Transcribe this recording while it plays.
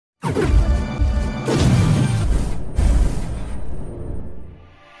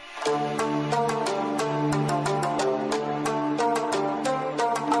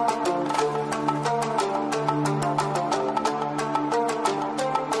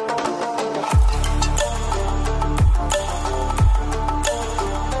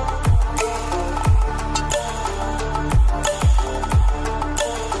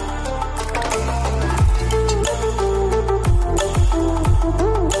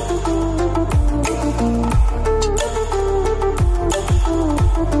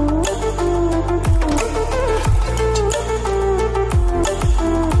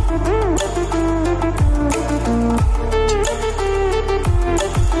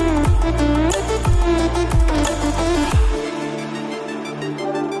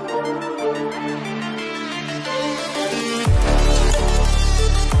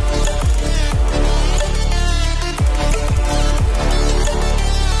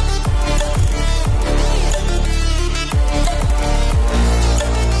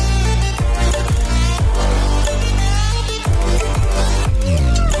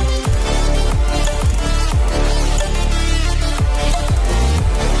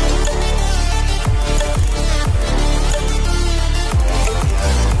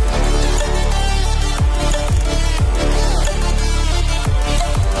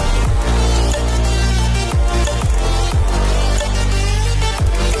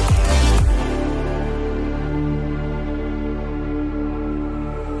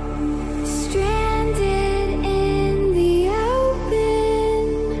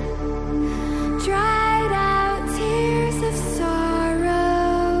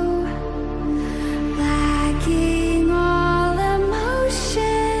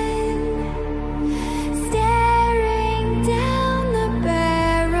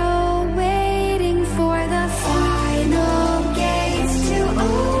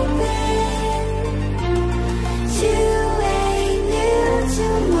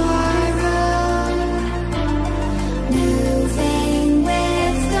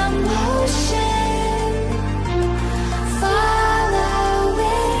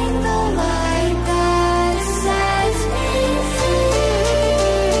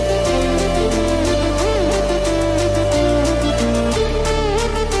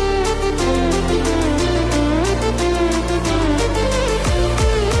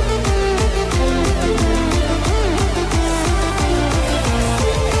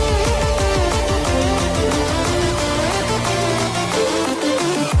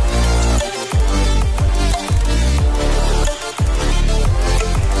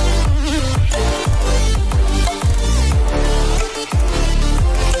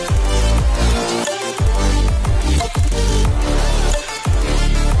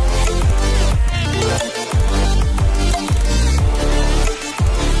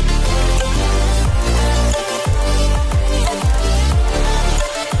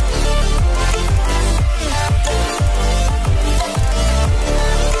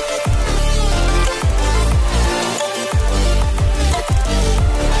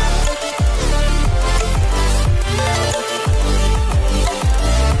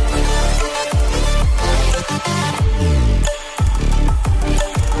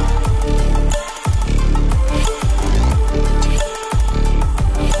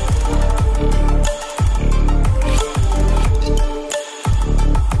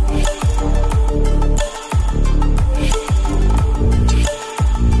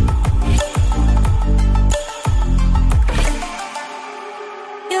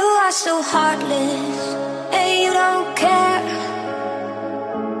so heartless, and you don't care.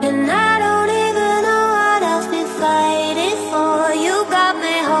 And I don't even know what I've been fighting for. You got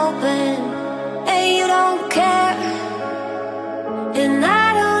me hoping, and you don't care. And I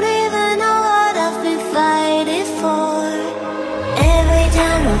don't even know what I've been fighting for. Every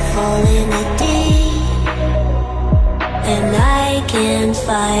time I fall in a deep, and I can't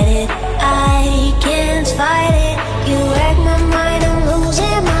fight it, I can't fight it. You wreck my mind, I'm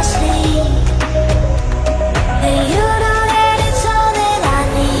losing my sleep. And you know that it's all that I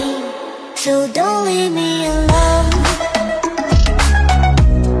need, so don't leave me alone.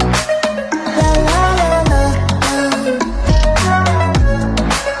 La la la la la.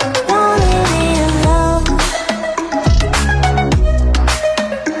 Don't leave me alone.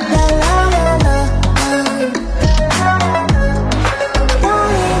 La la la la la. Don't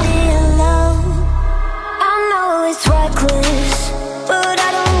leave me alone.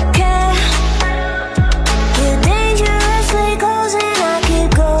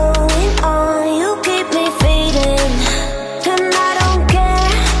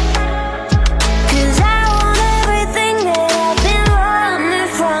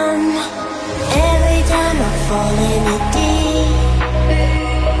 falling in deep,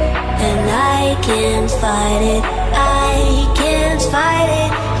 and I can't fight it, I can't fight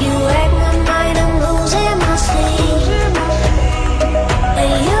it. You wreck my mind, I'm losing my sleep,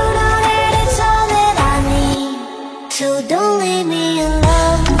 and you know that it's all that I need. So don't leave me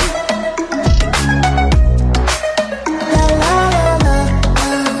alone. La la la la,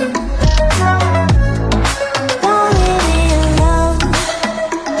 don't leave me alone.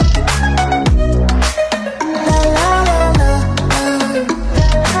 La la la la,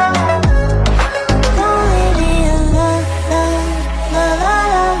 don't leave me alone. La la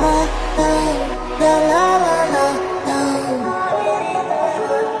la la, la la la la,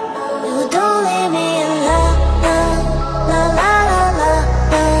 you don't leave me alone. La la la la,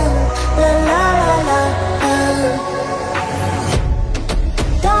 la la la la,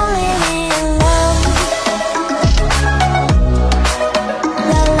 don't leave me alone.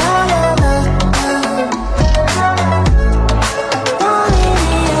 La la la la, don't leave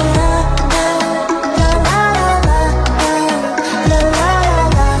me alone. La la la la, la la la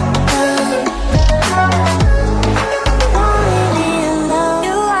la, don't leave me alone.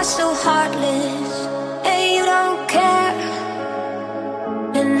 You are so heartless, and you don't care,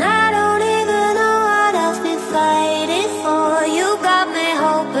 and I don't even know what I've been fighting for. You got me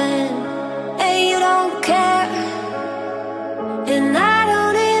hoping, and you don't care, and I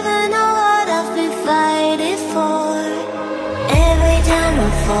don't even know what I've been fighting for. Every time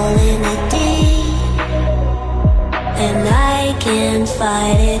I'm falling in deep, and I can't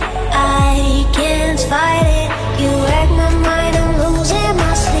fight it,